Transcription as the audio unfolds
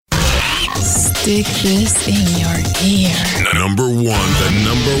Stick this in your ear. The number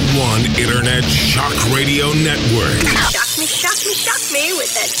one internet shock radio network. Shock me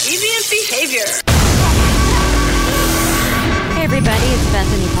with that deviant behavior. Hey everybody, it's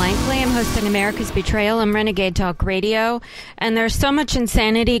Bethany Blankley. I'm hosting America's Betrayal on Renegade Talk Radio, and there's so much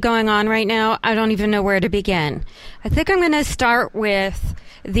insanity going on right now, I don't even know where to begin. I think I'm going to start with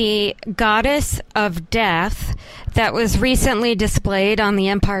the goddess of death that was recently displayed on the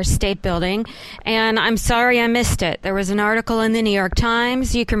Empire State Building, and I'm sorry I missed it. There was an article in the New York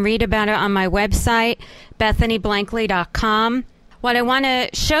Times. You can read about it on my website, BethanyBlankley.com. What I want to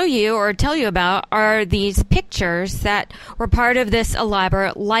show you or tell you about are these pictures that were part of this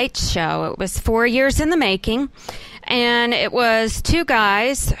elaborate light show. It was 4 years in the making, and it was two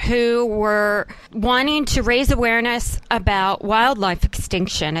guys who were wanting to raise awareness about wildlife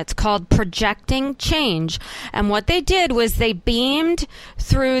extinction. It's called Projecting Change. And what they did was they beamed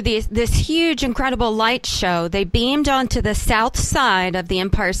through this huge, incredible light show. They beamed onto the south side of the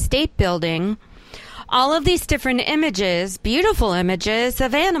Empire State Building all of these different images, beautiful images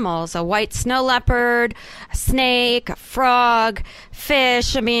of animals, a white snow leopard, a snake, a frog,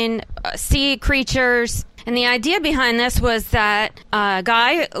 fish, sea creatures. And the idea behind this was that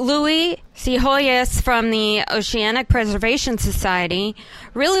guy Louis Cijoyas from the Oceanic Preservation Society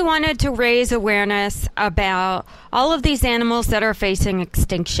really wanted to raise awareness about all of these animals that are facing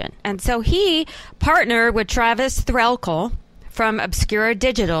extinction. And so he partnered with Travis Threlkel from Obscura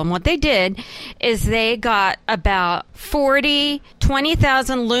Digital. And what they did is they got about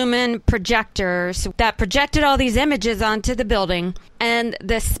 20,000 lumen projectors that projected all these images onto the building. And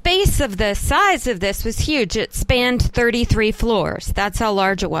the space of the size of this was huge. It spanned 33 floors. That's how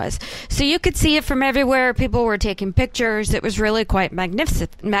large it was. So you could see it from everywhere. People were taking pictures. It was really quite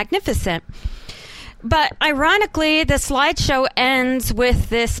magnificent. But ironically, the slideshow ends with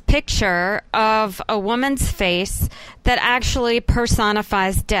this picture of a woman's face that actually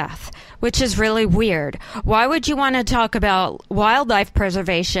personifies death, which is really weird. Why would you want to talk about wildlife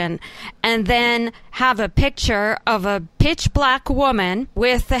preservation and then have a picture of a pitch black woman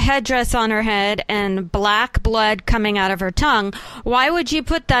with the headdress on her head and black blood coming out of her tongue? Why would you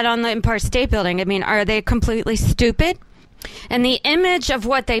put that on the Empire State Building? Are they completely stupid? And the image of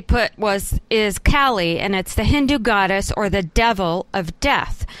what they put is Kali, and it's the Hindu goddess or the devil of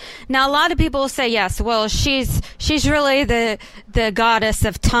death. Now, a lot of people say, yes, well, she's really the goddess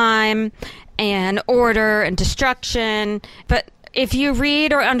of time and order and destruction. But if you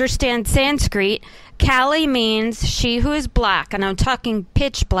read or understand Sanskrit, Kali means she who is black, and I'm talking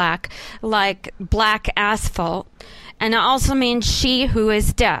pitch black, like black asphalt. And it also means she who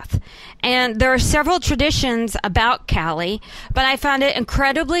is death. And there are several traditions about Kali, but I found it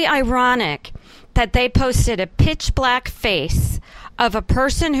incredibly ironic that they posted a pitch black face of a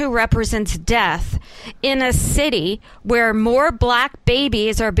person who represents death in a city where more black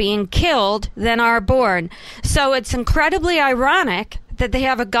babies are being killed than are born. So it's incredibly ironic that they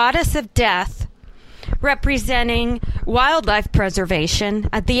have a goddess of death representing wildlife preservation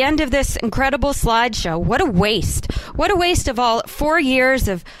at the end of this incredible slideshow. What a waste. What a waste of all 4 years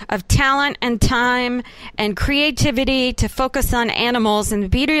of talent and time and creativity to focus on animals and the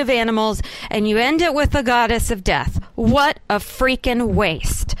beauty of animals, and you end it with the goddess of death. What a freaking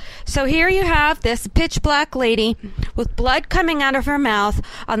waste. So here you have this pitch black lady with blood coming out of her mouth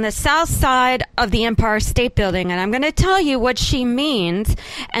on the south side of the Empire State Building, and I'm going to tell you what she means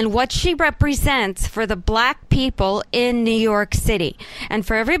and what she represents for the black people in New York City. And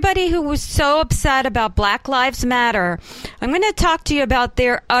for everybody who was so upset about Black Lives Matter, I'm going to talk to you about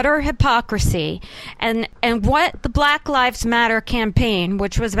their utter hypocrisy and what the Black Lives Matter campaign,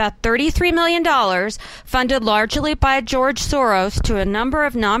 which was about $33 million, funded largely by George Soros to a number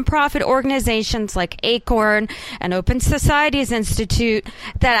of nonprofit organizations like Acorn and Open Societies Institute,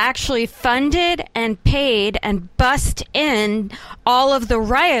 that actually funded and paid and bussed in all of the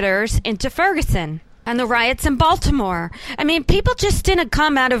rioters into Ferguson and the riots in Baltimore. People just didn't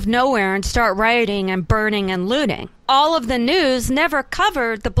come out of nowhere and start rioting and burning and looting. All of the news never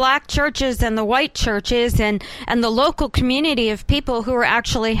covered the black churches and the white churches and the local community of people who were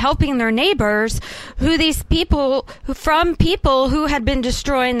actually helping their neighbors, who had been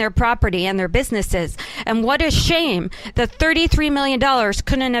destroying their property and their businesses. And what a shame that $33 million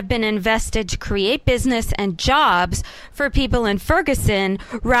couldn't have been invested to create business and jobs for people in Ferguson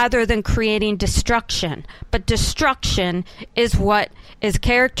rather than creating destruction. But destruction is what is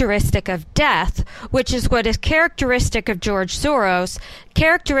characteristic of death, which is what is characteristic characteristic of George Soros,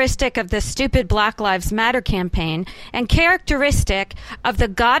 characteristic of the stupid Black Lives Matter campaign, and characteristic of the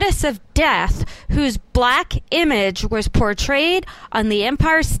goddess of death whose black image was portrayed on the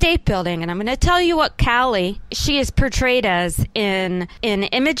Empire State Building. And I'm going to tell you what Callie, she is portrayed as in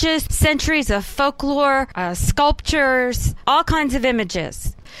images, centuries of folklore, sculptures, all kinds of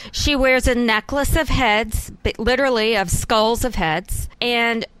images. She wears a necklace of heads, literally of skulls of heads,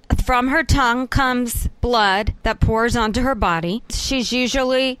 and from her tongue comes blood that pours onto her body. She's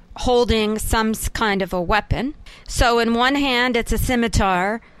usually holding some kind of a weapon. So in one hand, it's a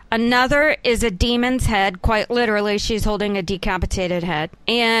scimitar. Another is a demon's head. Quite literally, she's holding a decapitated head.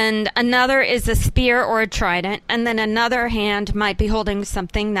 And another is a spear or a trident. And then another hand might be holding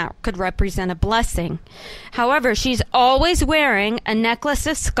something that could represent a blessing. However, she's always wearing a necklace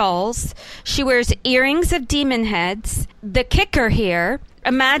of skulls. She wears earrings of demon heads. The kicker here,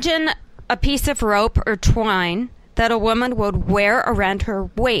 imagine a piece of rope or twine that a woman would wear around her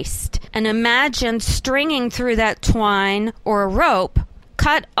waist. And imagine stringing through that twine or rope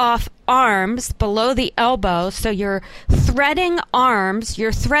cut off arms below the elbow. So you're threading arms,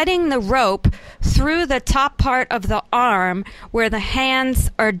 you're threading the rope through the top part of the arm where the hands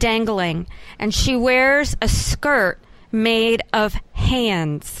are dangling. And she wears a skirt made of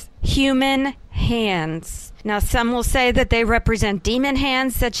hands, human hands. Now, some will say that they represent demon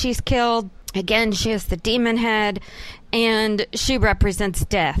hands that she's killed. Again, she has the demon head, and she represents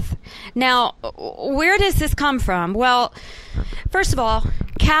death. Now, where does this come from? Well, first of all,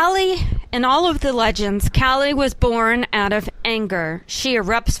 Callie, in all of the legends, Callie was born out of anger. She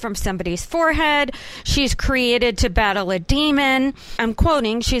erupts from somebody's forehead. She's created to battle a demon. I'm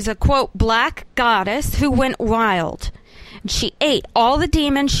quoting, she's a, quote, black goddess who went wild. She ate all the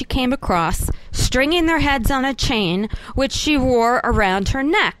demons she came across, stringing their heads on a chain, which she wore around her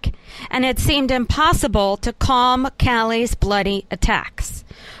neck. And it seemed impossible to calm Callie's bloody attacks.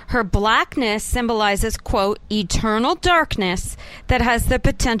 Her blackness symbolizes, quote, eternal darkness that has the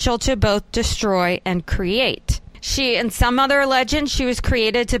potential to both destroy and create. She, in some other legend, she was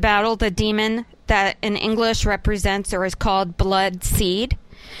created to battle the demon that in English represents or is called blood seed.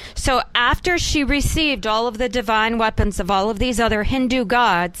 So after she received all of the divine weapons of all of these other Hindu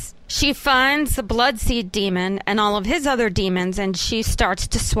gods, she finds the blood seed demon and all of his other demons, and she starts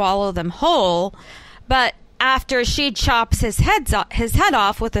to swallow them whole. But after she chops his head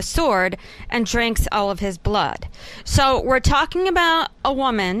off with a sword and drinks all of his blood. So we're talking about a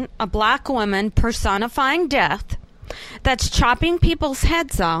woman, a black woman personifying death, that's chopping people's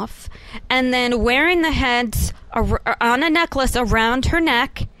heads off and then wearing the heads on a necklace around her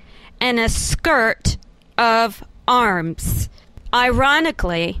neck and a skirt of arms.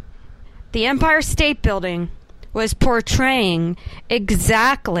 Ironically, the Empire State Building was portraying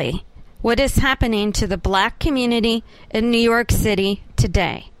exactly what is happening to the black community in New York City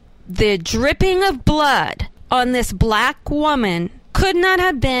today. The dripping of blood on this black woman could not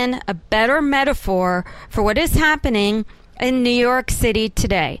have been a better metaphor for what is happening in New York City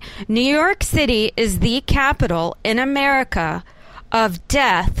today. New York City is the capital in America of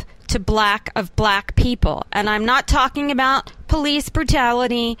death to black people. And I'm not talking about police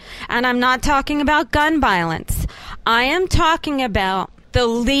brutality, and I'm not talking about gun violence. I am talking about the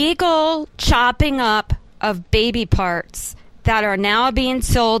legal chopping up of baby parts that are now being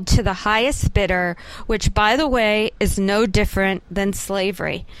sold to the highest bidder, which, by the way, is no different than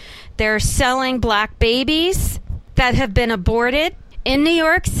slavery. They're selling black babies that have been aborted in New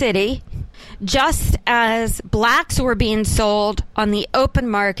York City, just as blacks were being sold on the open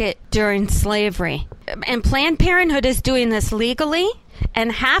market during slavery. And Planned Parenthood is doing this legally,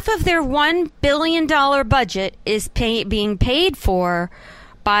 and half of their $1 billion budget is being paid for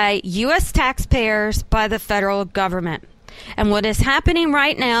by U.S. taxpayers, by the federal government. And what is happening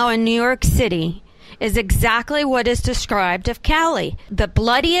right now in New York City is exactly what is described of Callie. The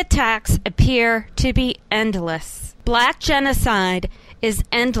bloody attacks appear to be endless. Black genocide is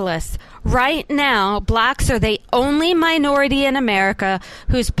endless. Right now, blacks are the only minority in America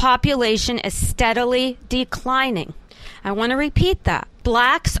whose population is steadily declining. I want to repeat that.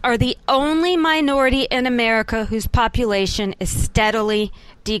 Blacks are the only minority in America whose population is steadily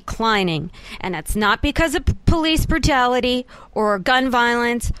declining. And it's not because of police brutality or gun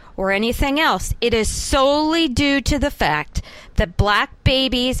violence or anything else. It is solely due to the fact that black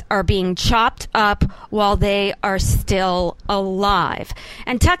babies are being chopped up while they are still alive.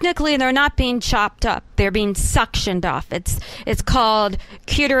 And technically, they're not being chopped up. They're being suctioned off. It's called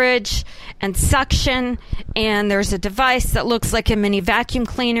curettage and suction, and there's a device that looks like a mini vacuum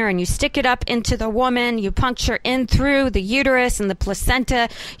cleaner, and you stick it up into the woman. You puncture in through the uterus and the placenta.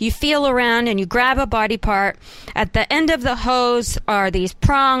 You feel around and you grab a body part. At the end of the hose are these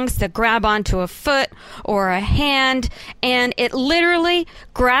prongs that grab onto a foot or a hand, and it literally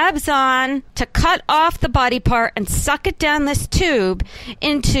grabs on to cut off the body part and suck it down this tube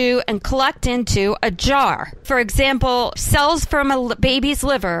into and collect into a jar. For example, cells from a baby's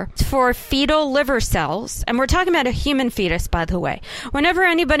liver for fetal liver cells, and we're talking about a human fetus, by the way. Whenever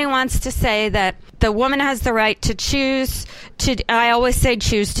anybody wants to say that the woman has the right to choose to, I always say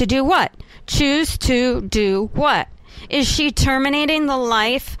choose to do what? Choose to do what? Is she terminating the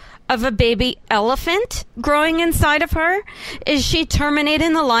life of a baby elephant growing inside of her? Is she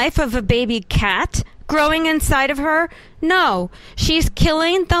terminating the life of a baby cat growing inside of her? No, she's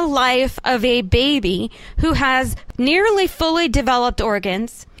killing the life of a baby who has nearly fully developed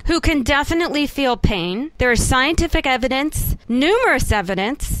organs, who can definitely feel pain. There is scientific evidence, numerous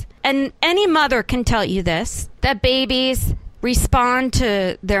evidence, and any mother can tell you this, that babies respond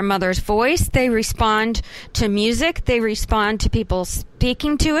to their mother's voice, they respond to music, they respond to people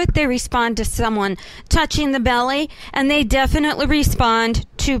speaking to it, they respond to someone touching the belly, and they definitely respond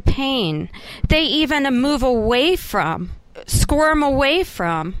to pain. They even move away from, squirm away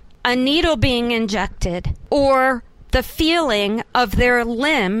from a needle being injected or the feeling of their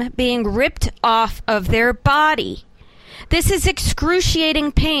limb being ripped off of their body. This is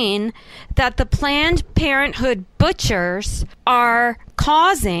excruciating pain that the Planned Parenthood butchers are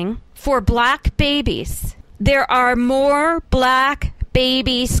causing for black babies. There are more black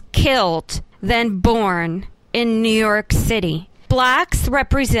babies killed than born in New York City. Blacks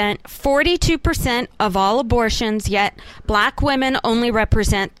represent 42% of all abortions, yet black women only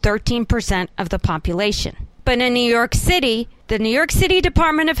represent 13% of the population. But in New York City, the New York City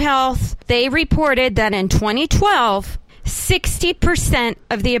Department of Health, they reported that in 2012, 60%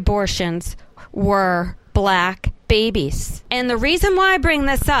 of the abortions were black babies. And the reason why I bring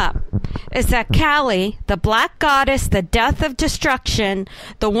this up is that Kali, the black goddess, the death of destruction,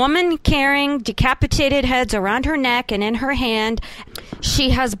 the woman carrying decapitated heads around her neck and in her hand, she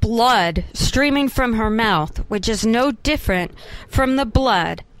has blood streaming from her mouth, which is no different from the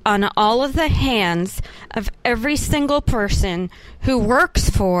blood on all of the hands of every single person who works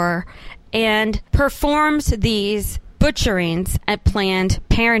for and performs these butcherings at Planned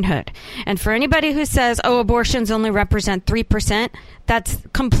Parenthood. And for anybody who says, oh, abortions only represent 3%, that's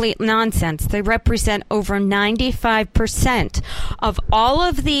complete nonsense. They represent over 95% of all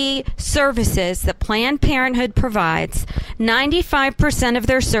of the services that Planned Parenthood provides. 95% of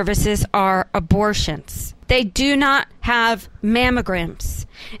their services are abortions. They do not have mammograms.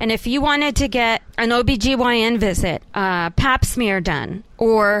 And if you wanted to get an OBGYN visit, pap smear done,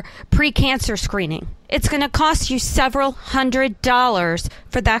 or pre-cancer screening, it's going to cost you several $100s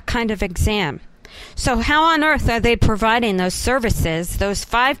for that kind of exam. So how on earth are they providing those services, those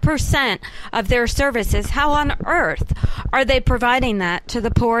 5% of their services? How on earth are they providing that to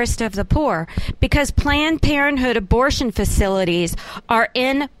the poorest of the poor? Because Planned Parenthood abortion facilities are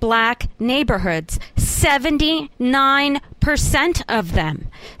in black neighborhoods. 79% of them.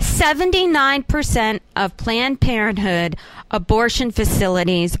 79% of Planned Parenthood abortion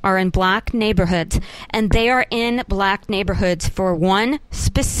facilities are in black neighborhoods, and they are in black neighborhoods for one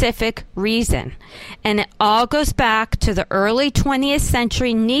specific reason. And it all goes back to the early 20th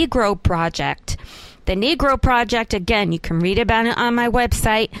century Negro Project. The Negro Project, again, you can read about it on my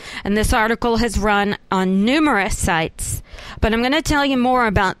website, and this article has run on numerous sites. But I'm going to tell you more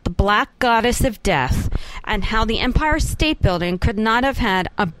about the Black Goddess of Death and how the Empire State Building could not have had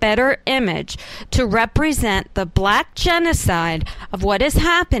a better image to represent the black genocide of what is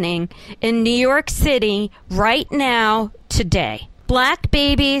happening in New York City right now, today. Black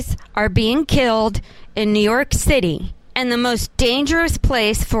babies are being killed in New York City. And the most dangerous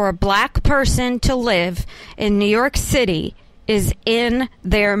place for a black person to live in New York City is in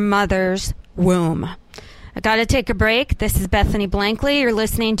their mother's womb. I got to take a break. This is Bethany Blankley. You're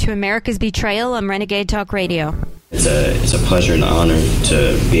listening to America's Betrayal on Renegade Talk Radio. It's a pleasure and honor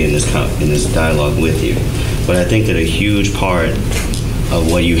to be in this dialogue with you. But I think that a huge part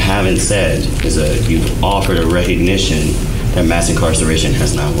of what you haven't said is you've offered a recognition that mass incarceration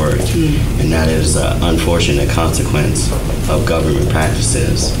has not worked. And that is an unfortunate consequence of government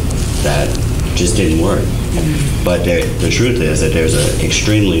practices that just didn't work. But the truth is that there's an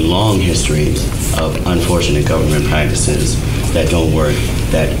extremely long history of unfortunate government practices that don't work,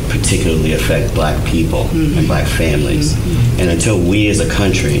 that particularly affect black people and black families. And until we as a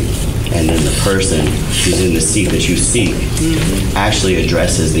country, and then the person who's in the seat that you seek, actually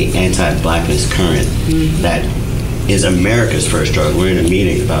addresses the anti-blackness current that is America's first drug. We're in a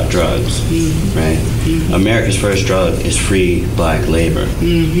meeting about drugs, right? America's first drug is free black labor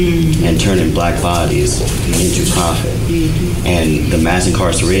and turning black bodies into profit. And the mass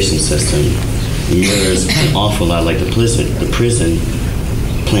incarceration system mirrors an awful lot like the prison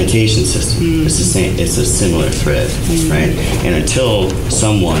plantation system. It's the same. It's a similar thread, right? And until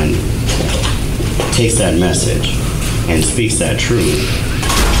someone takes that message and speaks that truth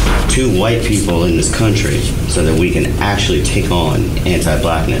to white people in this country so that we can actually take on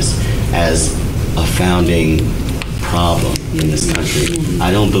anti-blackness as a founding problem in this country,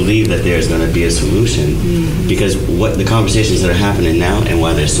 I don't believe that there's going to be a solution, because what the conversations that are happening now and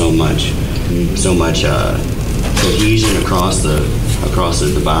why there's so much cohesion across the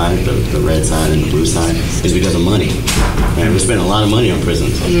divide, the red side and the blue side, is because of money. Right? We're spending a lot of money on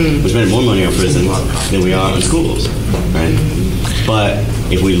prisons. We're spending more money on prisons than we are on schools, right? But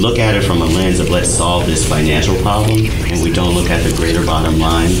if we look at it from a lens of let's solve this financial problem, and we don't look at the greater bottom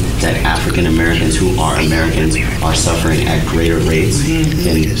line that African Americans who are Americans are suffering at greater rates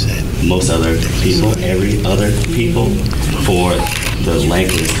than most other people, every other people, for the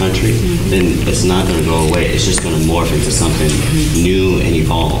length of this country, then it's not going to go away. It's just going to morph into something new and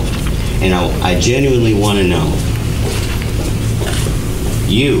evolve. And I genuinely want to know,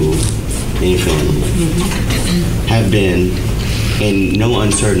 you and your family have been, in no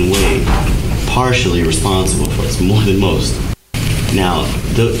uncertain way, partially responsible for this, more than most. Now,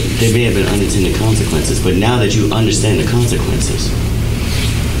 there may have been unintended consequences, but now that you understand the consequences,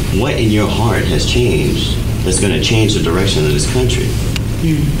 what in your heart has changed that's going to change the direction of this country?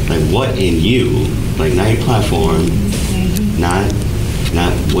 Like, what in you, like, not your platform, not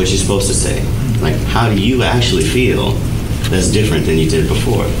what you're supposed to say, like, how do you actually feel that's different than you did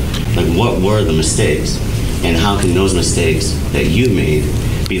before? Like, what were the mistakes, and how can those mistakes that you made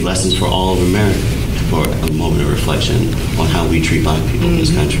be lessons for all of America, for a moment of reflection on how we treat black people in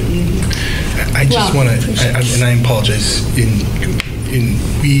this country? I just want to, and I apologize,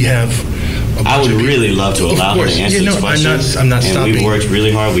 we have I would really love to allow her to answer this question. I'm not stopping. We've worked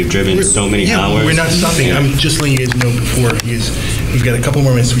really hard. We've driven so many hours. We're not stopping. I'm just letting you guys know before, because we've got a couple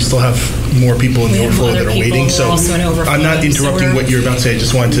more minutes. We still have more people in the overflow that are waiting. So I'm not interrupting what you're about to say. I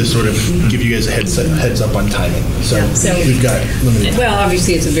just wanted to sort of give you guys a heads up on timing. So we've got limited time. Well,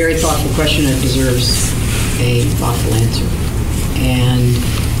 obviously, it's a very thoughtful question that deserves a thoughtful answer. And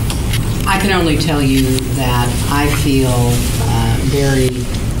I can only tell you that I feel very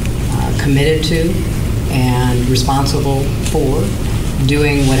committed to and responsible for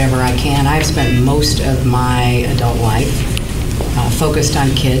doing whatever I can. I've spent most of my adult life focused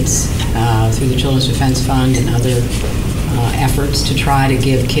on kids through the Children's Defense Fund and other efforts to try to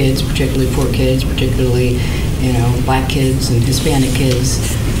give kids, particularly poor kids, particularly black kids and Hispanic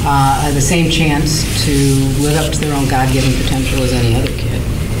kids, the same chance to live up to their own God-given potential as any other kid.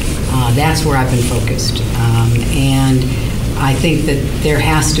 That's where I've been focused. And I think that there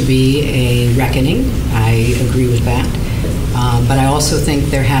has to be a reckoning. I agree with that. But I also think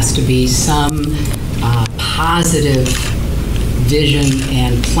there has to be some positive vision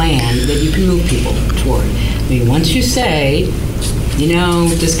and plan that you can move people toward. I mean, once you say,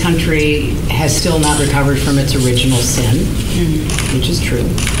 this country has still not recovered from its original sin, which is true.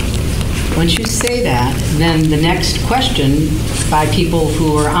 Once you say that, then the next question by people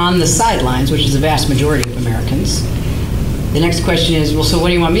who are on the sidelines, which is the vast majority of Americans, the next question is, well, so what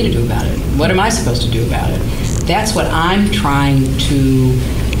do you want me to do about it? What am I supposed to do about it? That's what I'm trying to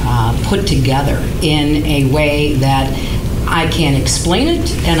put together in a way that I can explain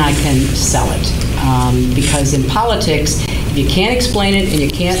it and I can sell it. Because in politics, if you can't explain it and you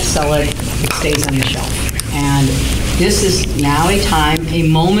can't sell it, it stays on the shelf. And this is now a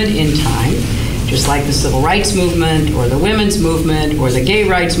moment in time, just like the civil rights movement or the women's movement or the gay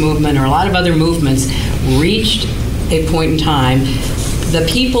rights movement or a lot of other movements reached a point in time. The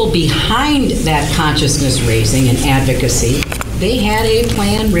people behind that consciousness raising and advocacy, they had a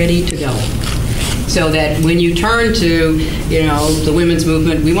plan ready to go. So that when you turn to, the women's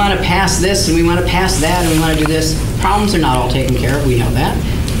movement, we want to pass this and we want to pass that and we want to do this. Problems are not all taken care of. We know that.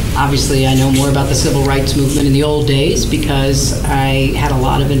 Obviously, I know more about the civil rights movement in the old days because I had a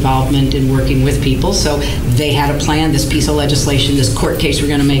lot of involvement in working with people. So they had a plan, this piece of legislation, this court case we're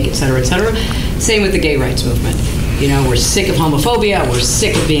going to make, et cetera, et cetera. Same with the gay rights movement. We're sick of homophobia. We're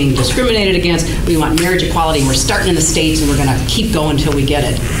sick of being discriminated against. We want marriage equality, and we're starting in the States, and we're going to keep going until we get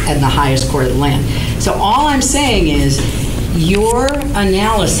it at the highest court of the land. So all I'm saying is your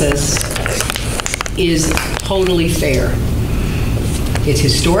analysis is totally fair. It's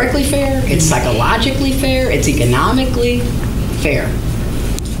historically fair. It's psychologically fair. It's economically fair.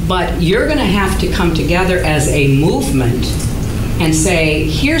 But you're going to have to come together as a movement and say,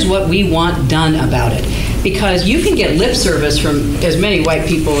 here's what we want done about it. Because you can get lip service from as many white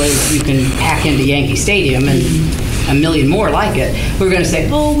people as you can hack into Yankee Stadium and a million more like it. We're going to say,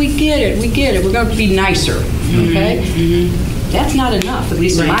 oh, we get it, we're going to be nicer, okay? Mm-hmm. That's not enough, at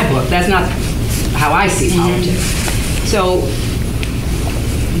least in my book. That's not how I see politics. So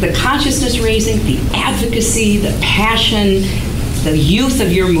the consciousness raising, the advocacy, the passion, the youth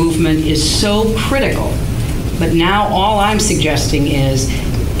of your movement is so critical. But now all I'm suggesting is,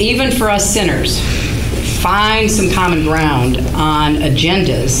 even for us sinners, find some common ground on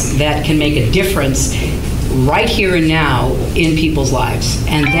agendas that can make a difference right here and now in people's lives.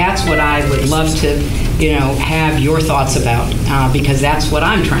 And that's what I would love to, have your thoughts about, because that's what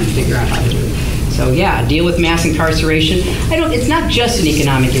I'm trying to figure out how to do. So yeah, deal with mass incarceration. It's not just an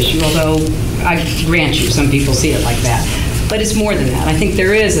economic issue, although I grant you, some people see it like that. But it's more than that. I think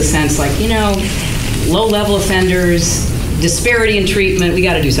there is a sense like, low-level offenders, disparity in treatment, we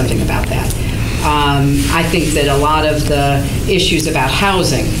got to do something about that. I think that a lot of the issues about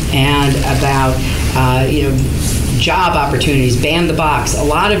housing and about, job opportunities, ban the box, a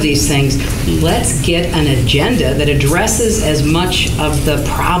lot of these things, let's get an agenda that addresses as much of the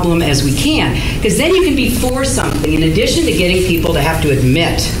problem as we can. Because then you can be for something, in addition to getting people to have to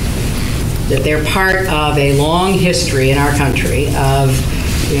admit that they're part of a long history in our country of,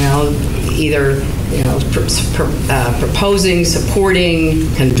 either proposing,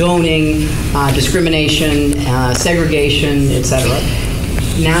 supporting, condoning discrimination, segregation, etc.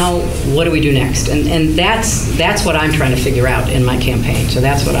 Now, what do we do next? And that's what I'm trying to figure out in my campaign. So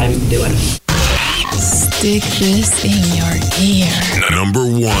that's what I'm doing. Stick this in your ear. The number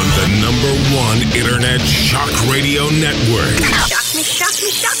one Internet Shock Radio Network.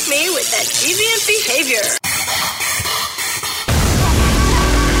 Shock me with that deviant behavior.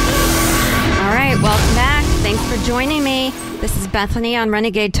 All right, welcome back. Thanks for joining me. This is Bethany on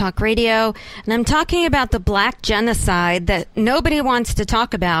Renegade Talk Radio, and I'm talking about the black genocide that nobody wants to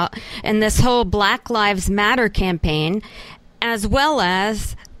talk about in this whole Black Lives Matter campaign, as well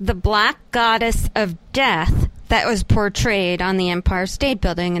as the black goddess of death that was portrayed on the Empire State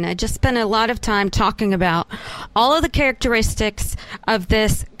Building. And I just spent a lot of time talking about all of the characteristics of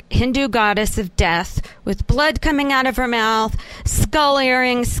this Hindu goddess of death, with blood coming out of her mouth, skull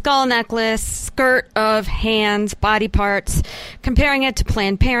earrings, skull necklace, skirt of hands, body parts, comparing it to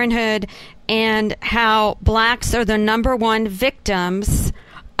Planned Parenthood, and how blacks are the number one victims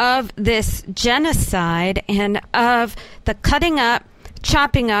of this genocide and of the cutting up,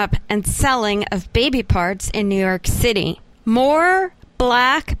 chopping up, and selling of baby parts in New York City. More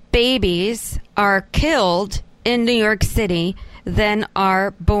black babies are killed in New York City than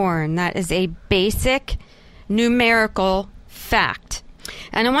are born. That is a basic numerical fact.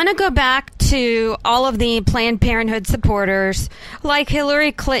 And I want to go back to all of the Planned Parenthood supporters like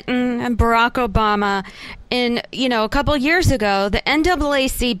Hillary Clinton and Barack Obama. A couple years ago, the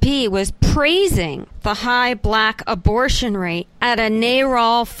NAACP was praising the high black abortion rate at a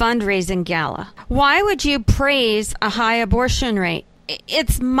NARAL fundraising gala. Why would you praise a high abortion rate?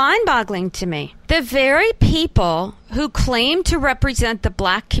 It's mind-boggling to me. The very people who claim to represent the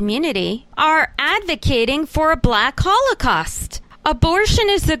black community are advocating for a black Holocaust. Abortion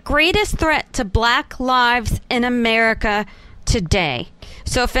is the greatest threat to black lives in America today.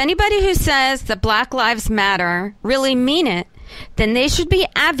 So if anybody who says that Black Lives Matter really mean it, then they should be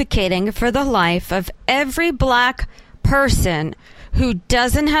advocating for the life of every black person who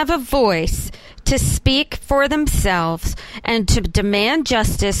doesn't have a voice to speak for themselves and to demand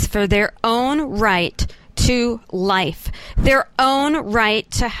justice for their own right to life, their own right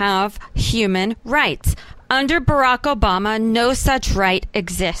to have human rights. Under Barack Obama, no such right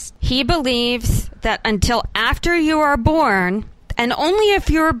exists. He believes that until after you are born, and only if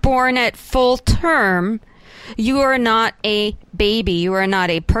you're born at full term, you are not a baby. You are not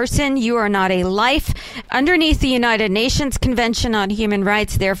a person. You are not a life. Underneath the United Nations Convention on Human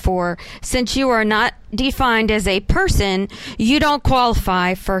Rights, therefore, since you are not defined as a person, you don't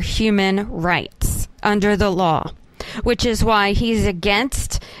qualify for human rights under the law, which is why he's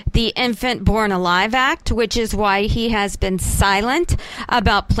against the Infant Born Alive Act, which is why he has been silent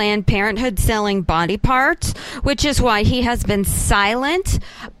about Planned Parenthood selling body parts, which is why he has been silent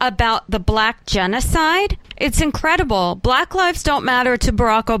about the black genocide. It's incredible. Black lives don't matter to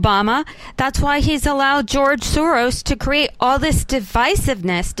Barack Obama. That's why he's allowed George Soros to create all this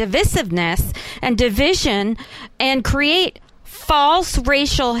divisiveness, and division, and create false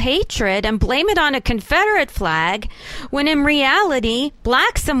racial hatred and blame it on a Confederate flag, when in reality,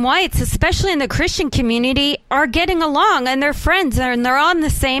 blacks and whites, especially in the Christian community, are getting along and they're friends and they're on the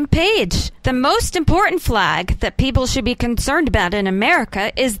same page. The most important flag that people should be concerned about in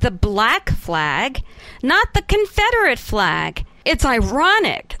America is the black flag, not the Confederate flag. It's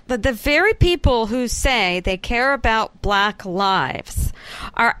ironic that the very people who say they care about black lives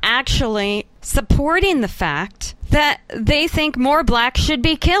are actually supporting the fact that they think more blacks should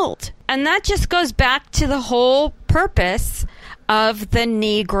be killed. And that just goes back to the whole purpose of the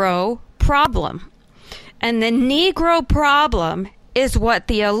Negro problem. And the Negro problem is what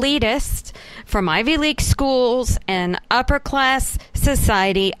the elitists from Ivy League schools and upper class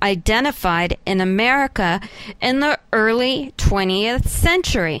society identified in America in the early 20th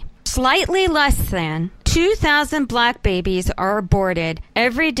century. Slightly less than 2,000 black babies are aborted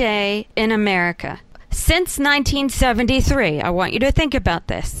every day in America. Since 1973, I want you to think about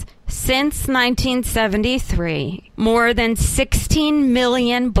this. Since 1973, more than 16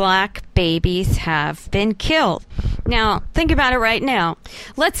 million black babies have been killed. Now, think about it right now.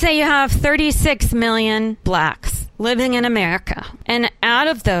 Let's say you have 36 million blacks living in America, and out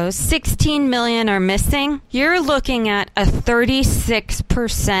of those, 16 million are missing. You're looking at a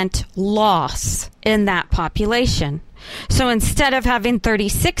 36% loss in that population. So instead of having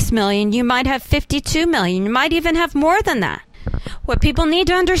 36 million, you might have 52 million. You might even have more than that. What people need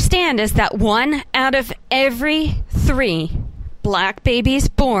to understand is that 1 out of every 3 black babies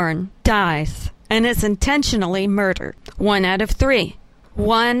born dies and is intentionally murdered. 1 out of 3.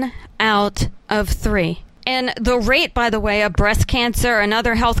 1 out of 3. And the rate, by the way, of breast cancer and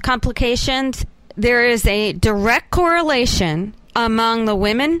other health complications, there is a direct correlation among the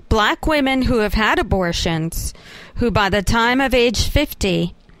women, black women who have had abortions, who by the time of age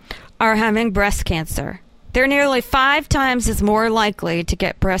 50 are having breast cancer. They're nearly 5 times as more likely to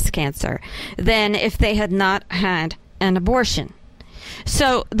get breast cancer than if they had not had an abortion.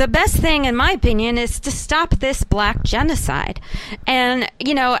 So the best thing, in my opinion, is to stop this black genocide. And,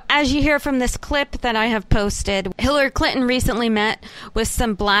 you know, as you hear from this clip that I have posted, Hillary Clinton recently met with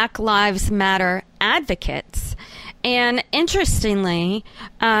some Black Lives Matter advocates. And interestingly,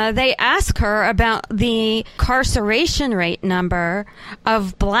 they ask her about the incarceration rate number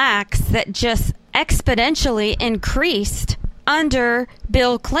of blacks that just exponentially increased under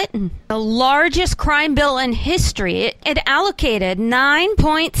Bill Clinton. The largest crime bill in history. It allocated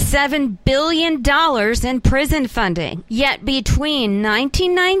 $9.7 billion in prison funding. Yet between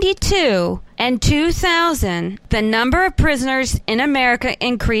 1992 and 2000, the number of prisoners in America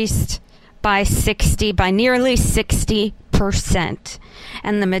increased by nearly 60%.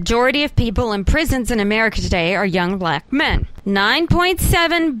 And the majority of people in prisons in America today are young black men.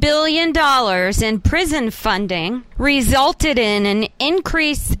 $9.7 billion in prison funding resulted in an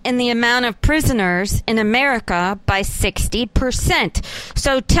increase in the amount of prisoners in America by 60%.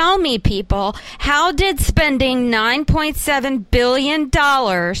 So tell me, people, how did spending $9.7 billion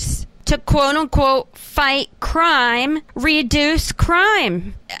to quote-unquote fight crime reduce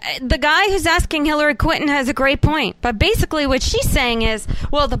crime? The guy who's asking Hillary Clinton has a great point. But basically what she's saying is,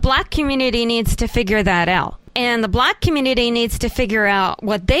 well, the black community needs to figure that out. And the black community needs to figure out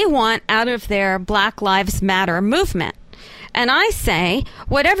what they want out of their Black Lives Matter movement. And I say,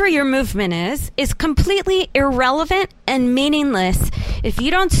 whatever your movement is completely irrelevant and meaningless if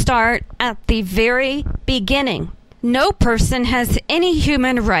you don't start at the very beginning. No person has any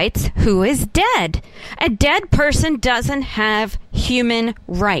human rights who is dead. A dead person doesn't have human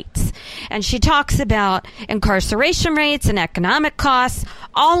rights. And she talks about incarceration rates and economic costs.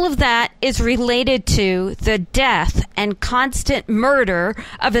 All of that is related to the death and constant murder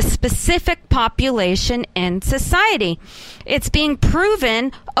of a specific population in society. It's being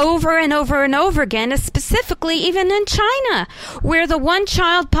proven over and over and over again, specifically even in China, where the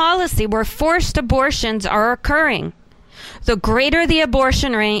one-child policy, where forced abortions are occurring. The greater the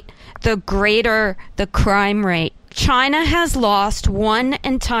abortion rate, the greater the crime rate. China has lost one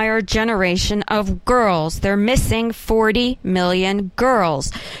entire generation of girls. They're missing 40 million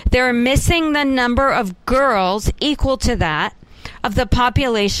girls. They're missing the number of girls equal to that of the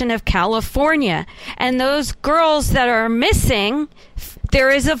population of California. And those girls that are missing, there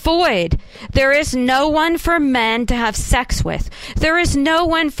is a void. There is no one for men to have sex with. There is no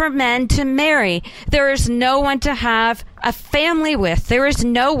one for men to marry. There is no one to have a family with. There is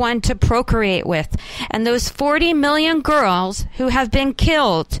no one to procreate with. And those 40 million girls who have been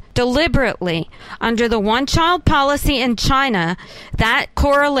killed deliberately under the one-child policy in China, that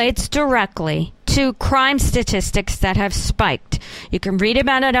correlates directly to crime statistics that have spiked. You can read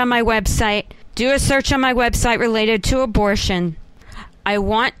about it on my website. do a search on my website related to abortion. I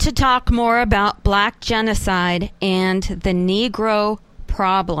want to talk more about black genocide and the Negro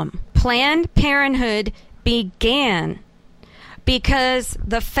problem. Planned Parenthood began because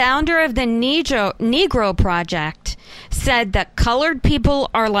the founder of the Negro Project said that colored people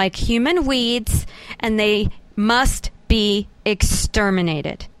are like human weeds and they must be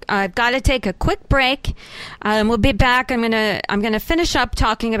exterminated. I've got to take a quick break. We'll be back. I'm gonna finish up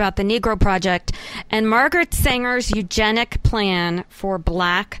talking about the Negro Project and Margaret Sanger's eugenic plan for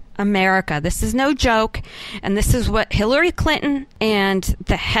Black America. This is no joke, and this is what Hillary Clinton and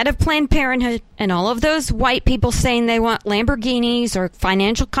the head of Planned Parenthood and all of those white people saying they want Lamborghinis or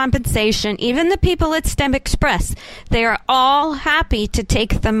financial compensation, even the people at STEM Express, they are all happy to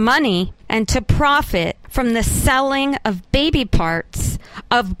take the money and to profit from the selling of baby parts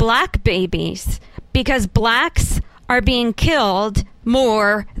of black babies, because blacks are being killed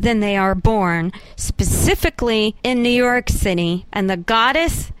more than they are born, specifically in New York City. And the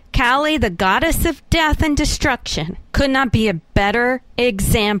goddess Kali, the goddess of death and destruction, could not be a better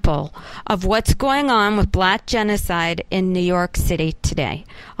example of what's going on with black genocide in New York City today.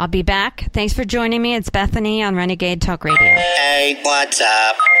 I'll be back. Thanks for joining me. It's Bethany on Renegade Talk Radio. Hey, what's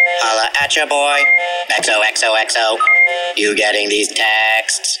up? Holla at your boy. XOXOXO. You getting these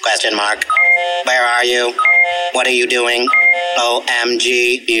texts? Question mark. Where are you? What are you doing?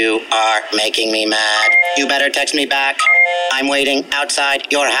 OMG, you are making me mad. You better text me back. I'm waiting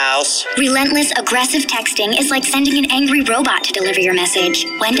outside your house. Relentless, aggressive texting is like sending an angry robot to deliver your message.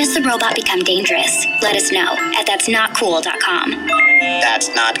 When does the robot become dangerous? Let us know at that'snotcool.com.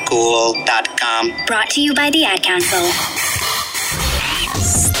 That'snotcool.com. Brought to you by the Ad Council.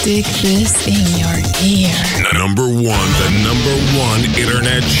 Stick this in your ear. Number one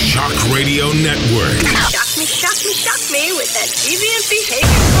Internet Shock Radio Network. Shock me with that deviant behavior.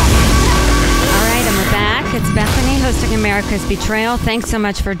 All right, and we're back. It's Bethany hosting America's Betrayal. Thanks so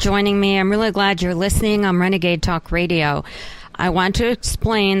much for joining me. I'm really glad you're listening on Renegade Talk Radio. I want to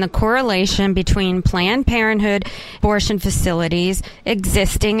explain the correlation between Planned Parenthood abortion facilities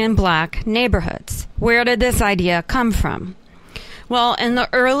existing in black neighborhoods. Where did this idea come from? Well, in the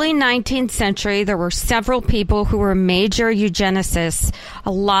early 19th century, there were several people who were major eugenicists.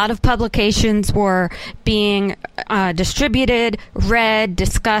 A lot of publications were being distributed, read,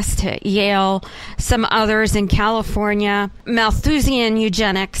 discussed at Yale, some others in California. Malthusian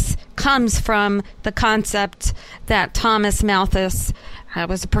eugenics comes from the concept that Thomas Malthus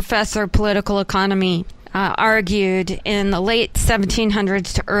was a professor of political economy, argued in the late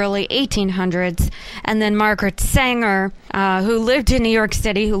 1700s to early 1800s. And then Margaret Sanger, who lived in New York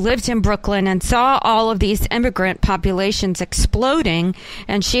City, who lived in Brooklyn, and saw all of these immigrant populations exploding,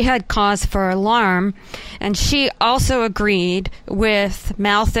 and she had cause for alarm. And she also agreed with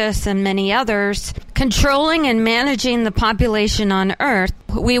Malthus and many others, controlling and managing the population on Earth.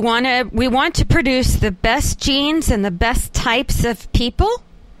 We want to produce the best genes and the best types of people,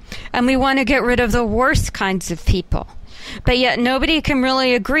 and we want to get rid of the worst kinds of people. But yet nobody can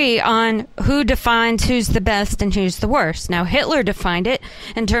really agree on who defines who's the best and who's the worst. Now, Hitler defined it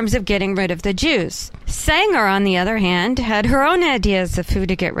in terms of getting rid of the Jews. Sanger, on the other hand, had her own ideas of who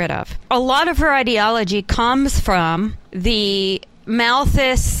to get rid of. A lot of her ideology comes from the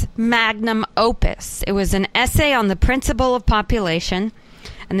Malthus magnum opus. It was an essay on the principle of population.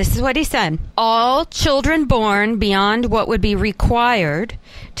 And this is what he said: all children born beyond what would be required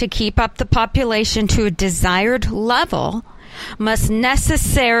to keep up the population to a desired level must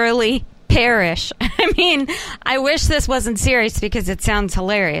necessarily perish. I mean, I wish this wasn't serious because it sounds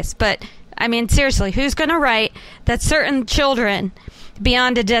hilarious. But, I mean, seriously, who's going to write that certain children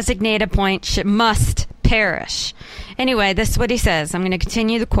beyond a designated point must perish? Anyway, this is what he says. I'm going to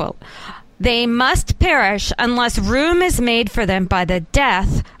continue the quote. They must perish unless room is made for them by the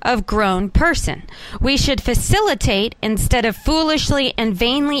death of grown person. We should facilitate instead of foolishly and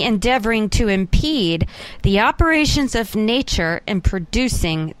vainly endeavoring to impede the operations of nature in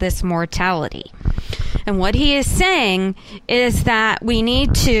producing this mortality. And what he is saying is that we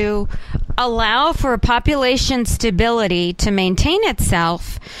need to allow for population stability to maintain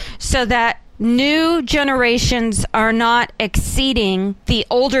itself so that new generations are not exceeding the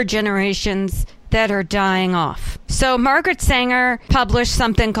older generations that are dying off. So Margaret Sanger published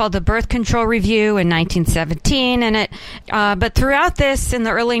something called the Birth Control Review in 1917, and but throughout this, in the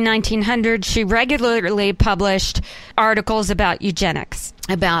early 1900s, she regularly published articles about eugenics.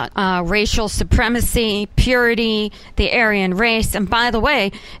 about racial supremacy, purity, the Aryan race. And by the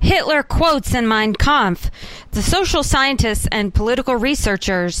way, Hitler quotes in Mein Kampf the social scientists and political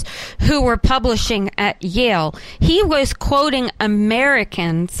researchers who were publishing at Yale. He was quoting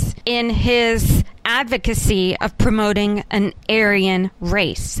Americans in his advocacy of promoting an Aryan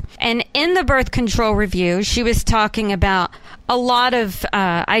race. And in the birth control review, she was talking about a lot of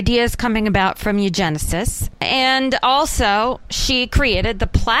ideas coming about from eugenicists. And also, she created the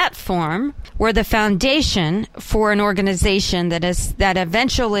platform or the foundation for an organization that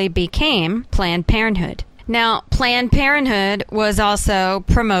eventually became Planned Parenthood. Now, Planned Parenthood was also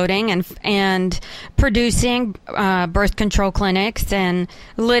promoting and producing birth control clinics and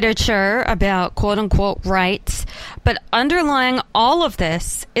literature about quote-unquote rights. But underlying all of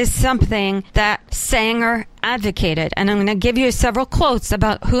this is something that Sanger advocated. And I'm going to give you several quotes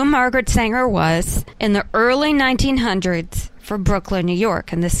about who Margaret Sanger was in the early 1900s for Brooklyn, New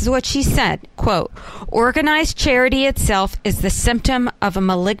York. And this is what she said, quote, "Organized charity itself is the symptom of a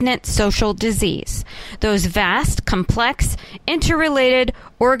malignant social disease. Those vast, complex, interrelated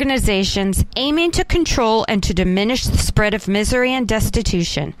organizations aiming to control and to diminish the spread of misery and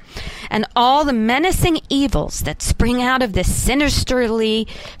destitution, and all the menacing evils that spring out of this sinisterly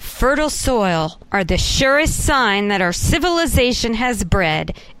fertile soil are the surest sign that our civilization has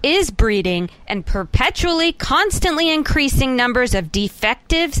bred, is breeding, and perpetually, constantly increasing numbers of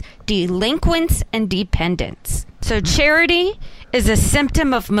defectives, delinquents, and dependents." So charity is a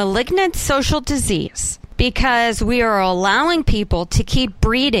symptom of malignant social disease because we are allowing people to keep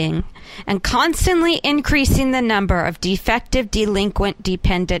breeding and constantly increasing the number of defective, delinquent,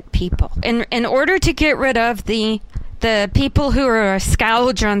 dependent people. In order to get rid of the people who are a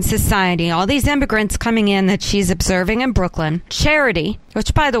scourge on society, all these immigrants coming in that she's observing in Brooklyn, charity,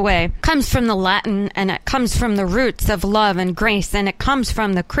 which, by the way, comes from the Latin and it comes from the roots of love and grace, and it comes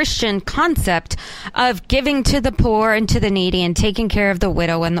from the Christian concept of giving to the poor and to the needy and taking care of the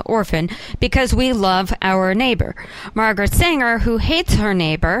widow and the orphan because we love our neighbor. Margaret Sanger, who hates her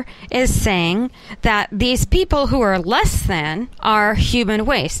neighbor, is saying that these people who are less than are human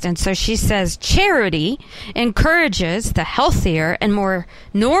waste. And so she says charity encourages the healthier and more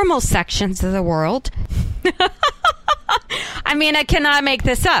normal sections of the world. I mean, I cannot make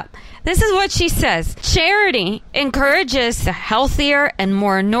this up. This is what she says. Charity encourages the healthier and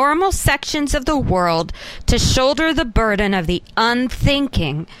more normal sections of the world to shoulder the burden of the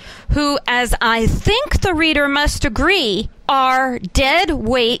unthinking, who, as I think the reader must agree, are dead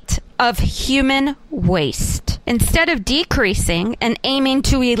weight of human waste. Instead of decreasing and aiming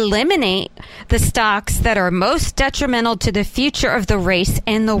to eliminate the stocks that are most detrimental to the future of the race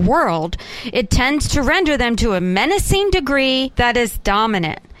and the world, it tends to render them to a menacing degree that is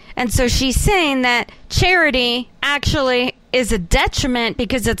dominant. And so she's saying that charity actually is a detriment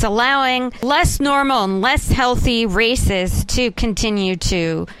because it's allowing less normal and less healthy races to continue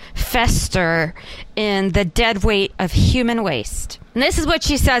to fester in the dead weight of human waste. And this is what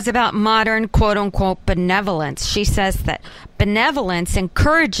she says about modern quote-unquote benevolence. She says that benevolence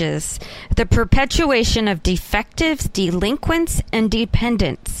encourages the perpetuation of defectives, delinquents, and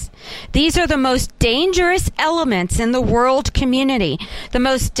dependents. These are the most dangerous elements in the world community, the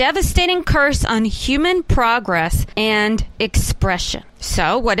most devastating curse on human progress and expression.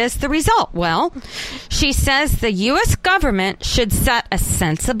 So what is the result? Well, she says the U.S. government should set a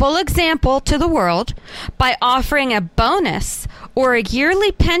sensible example to the world by offering a bonus or a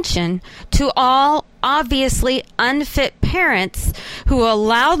yearly pension to all obviously unfit parents who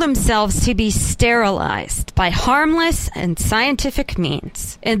allow themselves to be sterilized by harmless and scientific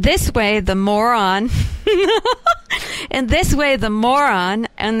means. In this way, the moron and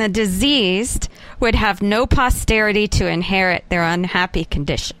the diseased would have no posterity to inherit their unhappy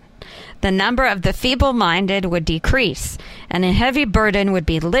condition. The number of the feeble-minded would decrease, and a heavy burden would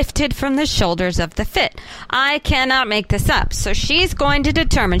be lifted from the shoulders of the fit. I cannot make this up. So she's going to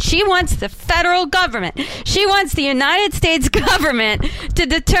determine. She wants the federal government. She wants the United States government to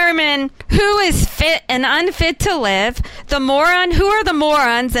determine who is fit and unfit to live, who are the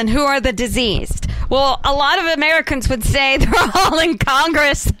morons, and who are the diseased. Well, a lot of Americans would say they're all in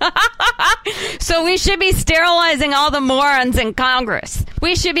Congress. So we should be sterilizing all the morons in Congress.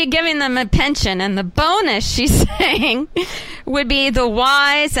 We should be giving them a pension. And the bonus, she's saying, would be the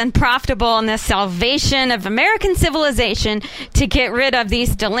wise and profitable and the salvation of American civilization to get rid of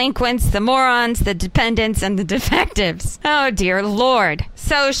these delinquents, the morons, the dependents, and the defectives. Oh, dear Lord.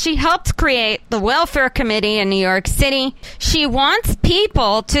 So she helped create the Welfare Committee in New York City. She wants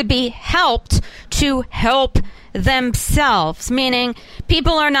people to be helped to help themselves, meaning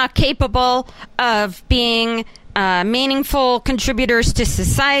people are not capable of being meaningful contributors to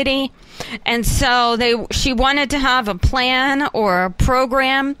society. And so she wanted to have a plan or a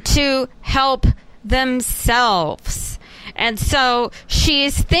program to help themselves. And so she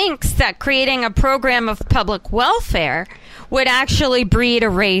thinks that creating a program of public welfare would actually breed a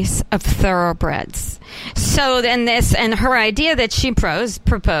race of thoroughbreds. So then and her idea that she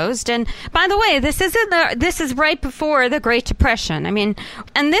proposed, and by the way, this is right before the Great Depression. I mean,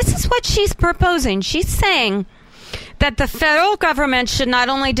 and this is what she's proposing. She's saying that the federal government should not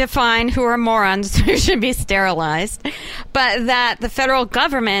only define who are morons who should be sterilized, but that the federal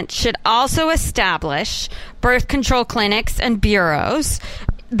government should also establish birth control clinics and bureaus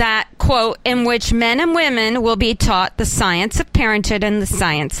that, quote, in which men and women will be taught the science of parenthood and the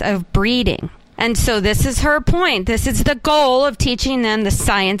science of breeding. And so this is her point. This is the goal of teaching them the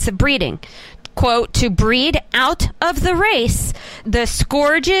science of breeding. Quote, to breed out of the race the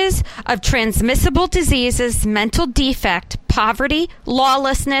scourges of transmissible diseases, mental defect, poverty,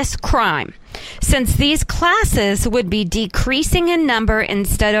 lawlessness, crime, since these classes would be decreasing in number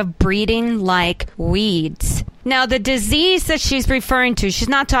instead of breeding like weeds. Now, the disease that she's referring to, she's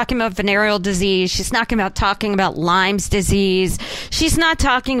not talking about venereal disease. She's not talking about Lyme's disease. She's not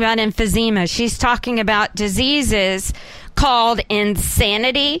talking about emphysema. She's talking about diseases called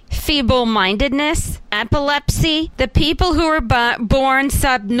insanity, feeble-mindedness, epilepsy, the people who are born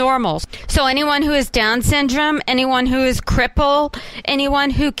subnormal. So anyone who has Down syndrome, anyone who is crippled, anyone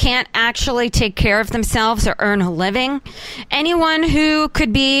who can't actually take care of themselves or earn a living, anyone who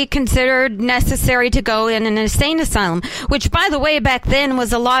could be considered necessary to go in an insane asylum, which, by the way, back then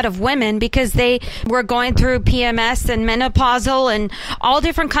was a lot of women because they were going through PMS and menopausal and all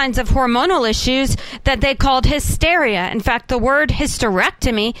different kinds of hormonal issues that they called hysteria. In fact, the word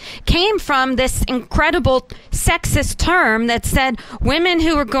hysterectomy came from this incredible sexist term that said women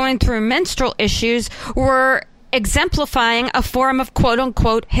who were going through menstrual issues were exemplifying a form of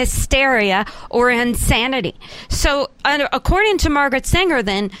quote-unquote hysteria or insanity. So according to Margaret Sanger,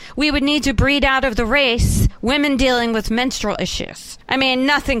 then, we would need to breed out of the race women dealing with menstrual issues. I mean,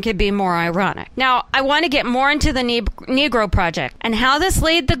 nothing could be more ironic. Now, I want to get more into the Negro Project and how this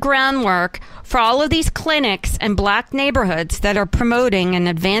laid the groundwork for all of these clinics in black neighborhoods that are promoting and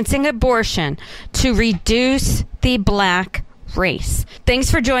advancing abortion to reduce the black race. Thanks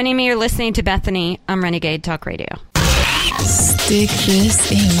for joining me. You're listening to Bethany on Renegade Talk Radio. Stick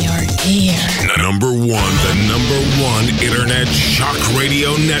this in your ear. The number one Internet Shock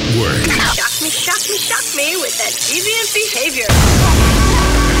Radio Network. Shock me with that deviant behavior.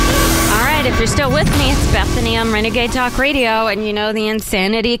 All right, if you're still with me, it's Bethany on Renegade Talk Radio, and you know the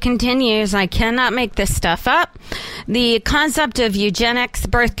insanity continues. I cannot make this stuff up. The concept of eugenics,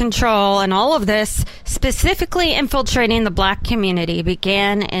 birth control, and all of this specifically infiltrating the black community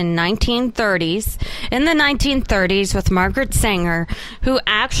began in the 1930s with Margaret Sanger, who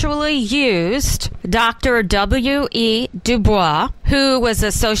actually used Dr. W.E. Du Bois, who was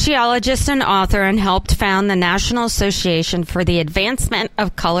a sociologist and author and helped found the National Association for the Advancement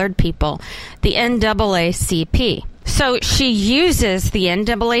of Colored People, the NAACP. So she uses the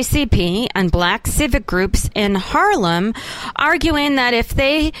NAACP and black civic groups in Harlem, arguing that if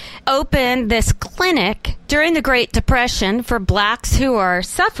they open this clinic during the Great Depression for blacks who are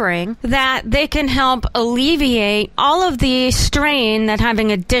suffering, that they can help alleviate all of the strain that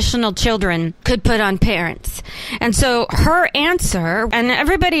having additional children could put on parents. And so her answer, and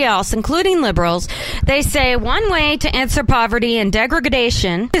everybody else, including liberals, they say one way to answer poverty and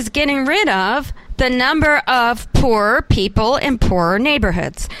degradation is getting rid of the number of poor people in poorer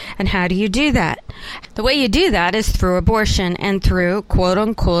neighborhoods. And how do you do that? The way you do that is through abortion and through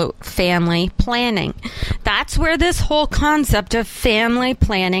quote-unquote family planning. That's where this whole concept of family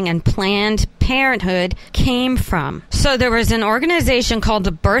planning and Planned Parenthood came from. So there was an organization called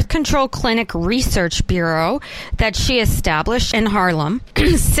the Birth Control Clinic Research Bureau that she established in Harlem.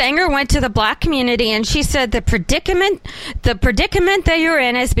 Sanger went to the black community and she said the predicament that you're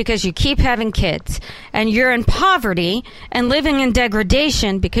in is because you keep having kids and you're in poverty and living in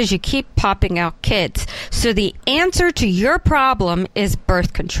degradation because you keep popping out kids. So the answer to your problem is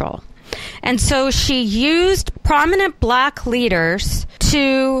birth control. And so she used prominent black leaders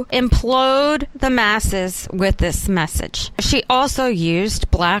to implode the masses with this message. She also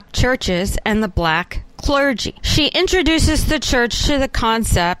used black churches and the black clergy. She introduces the church to the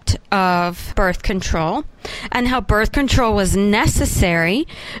concept of birth control and how birth control was necessary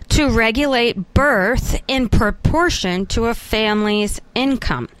to regulate birth in proportion to a family's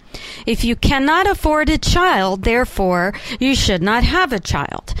income. If you cannot afford a child, therefore, you should not have a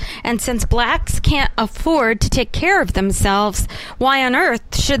child. And since blacks can't afford to take care of themselves, why on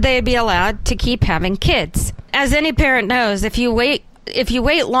earth should they be allowed to keep having kids? As any parent knows, if you wait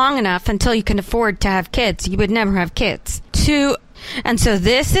long enough until you can afford to have kids, you would never have kids. And so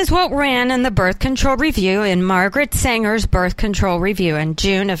this is what ran in the Birth Control Review, in Margaret Sanger's Birth Control Review in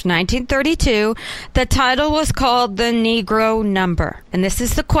June of 1932. The title was called The Negro Number. And this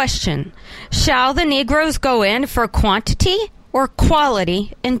is the question: shall the Negroes go in for quantity or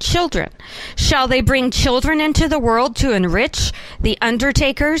quality in children? Shall they bring children into the world to enrich the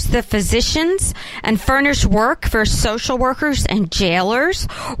undertakers, the physicians, and furnish work for social workers and jailers?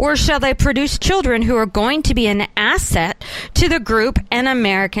 Or shall they produce children who are going to be an asset to the group and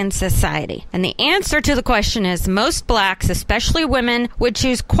American society? And the answer to the question is most blacks, especially women, would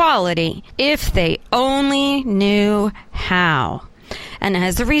choose quality if they only knew how. And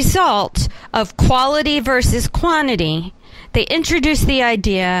as a result of quality versus quantity, they introduced the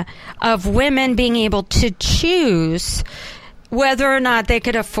idea of women being able to choose whether or not they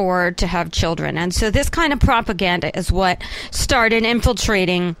could afford to have children. And so this kind of propaganda is what started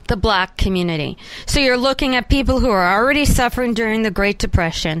infiltrating the black community. So you're looking at people who are already suffering during the Great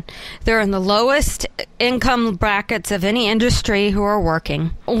Depression. They're in the lowest income brackets of any industry who are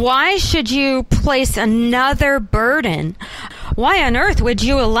working. Why should you place another burden? Why on earth would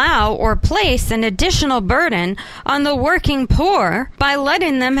you allow or place an additional burden on the working poor by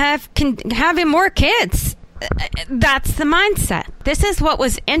letting them having more kids? That's the mindset. This is what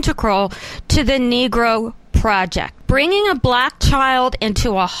was integral to the Negro Project. Bringing a black child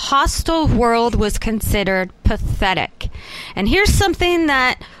into a hostile world was considered pathetic. And here's something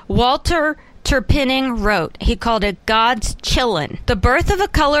that Walter Terpinning wrote. He called it God's chillin'. The birth of a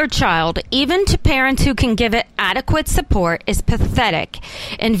colored child, even to parents who can give it adequate support, is pathetic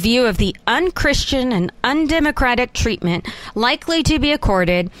in view of the unchristian and undemocratic treatment likely to be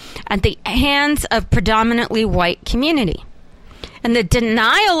accorded at the hands of predominantly white community. And the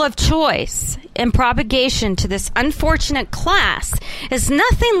denial of choice and propagation to this unfortunate class is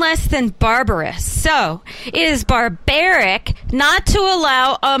nothing less than barbarous. So, it is barbaric not to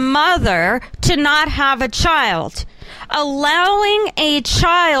allow a mother to not have a child. Allowing a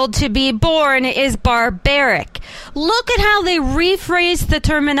child to be born is barbaric. Look at how they rephrase the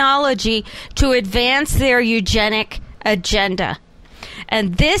terminology to advance their eugenic agenda.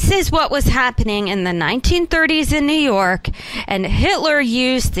 And this is what was happening in the 1930s in New York, and Hitler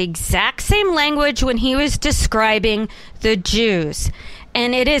used the exact same language when he was describing the Jews.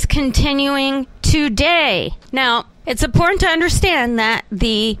 And it is continuing today. Now, it's important to understand that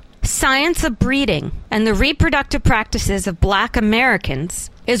the science of breeding and the reproductive practices of black Americans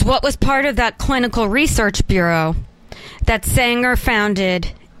is what was part of that clinical research bureau that Sanger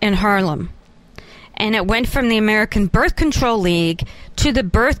founded in Harlem. And it went from the American Birth Control League to the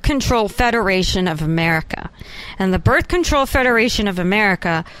Birth Control Federation of America. And the Birth Control Federation of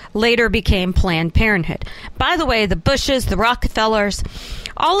America later became Planned Parenthood. By the way, the Bushes, the Rockefellers,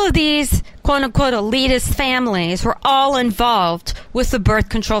 all of these quote-unquote elitist families were all involved with the Birth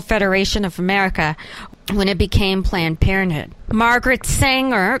Control Federation of America when it became Planned Parenthood. Margaret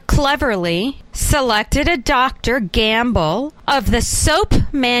Sanger cleverly selected a Dr. Gamble of the soap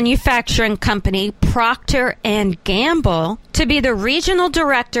manufacturing company Procter & Gamble to be the regional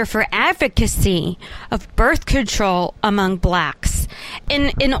director for advocacy of birth control among blacks.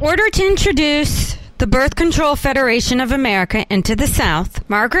 In order to introduce the Birth Control Federation of America into the South,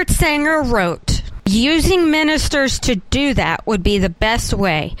 Margaret Sanger wrote, using ministers to do that would be the best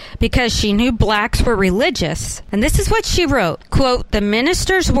way because she knew blacks were religious. And this is what she wrote, quote, the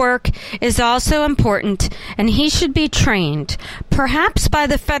minister's work is also important and he should be trained, perhaps by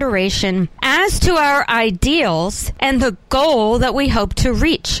the Federation, as to our ideals and the goal that we hope to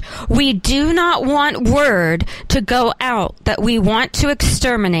reach. We do not want word to go out that we want to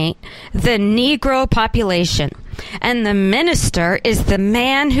exterminate the Negro population. And the minister is the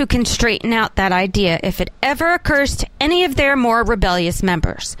man who can straighten out that idea if it ever occurs to any of their more rebellious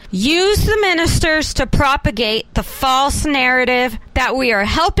members. Use the ministers to propagate the false narrative that we are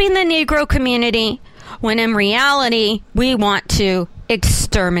helping the Negro community when in reality we want to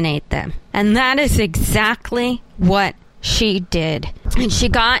exterminate them. And that is exactly what she did. And she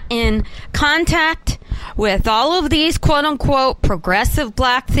got in contact with all of these quote-unquote progressive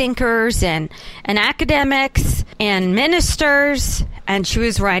black thinkers and academics and ministers, and she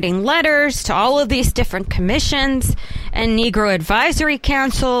was writing letters to all of these different commissions and Negro advisory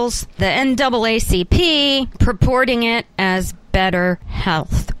councils, the NAACP, purporting it as better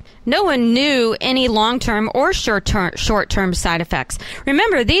health. No one knew any long-term or short-term side effects.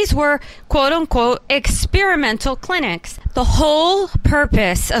 Remember, these were quote-unquote experimental clinics. The whole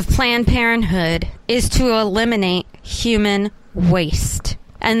purpose of Planned Parenthood is to eliminate human waste.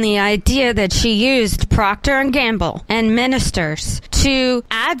 And the idea that she used Procter & Gamble and ministers to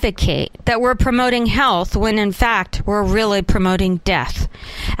advocate that we're promoting health when in fact we're really promoting death.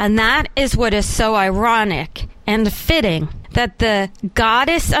 And that is what is so ironic and fitting, that the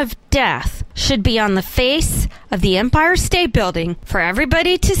goddess of death should be on the face of the Empire State Building for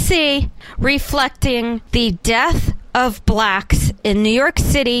everybody to see, reflecting the death of blacks in New York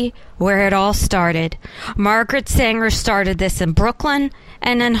City, where it all started. Margaret Sanger started this in Brooklyn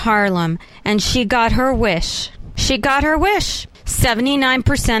and in Harlem, and she got her wish. She got her wish.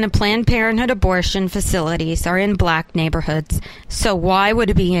 79% of Planned Parenthood abortion facilities are in black neighborhoods. So why would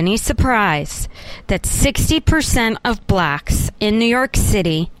it be any surprise that 60% of blacks in New York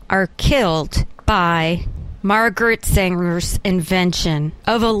City are killed by Margaret Sanger's invention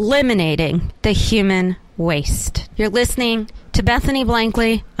of eliminating the human waste? You're listening to Bethany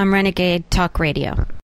Blankley on Renegade Talk Radio.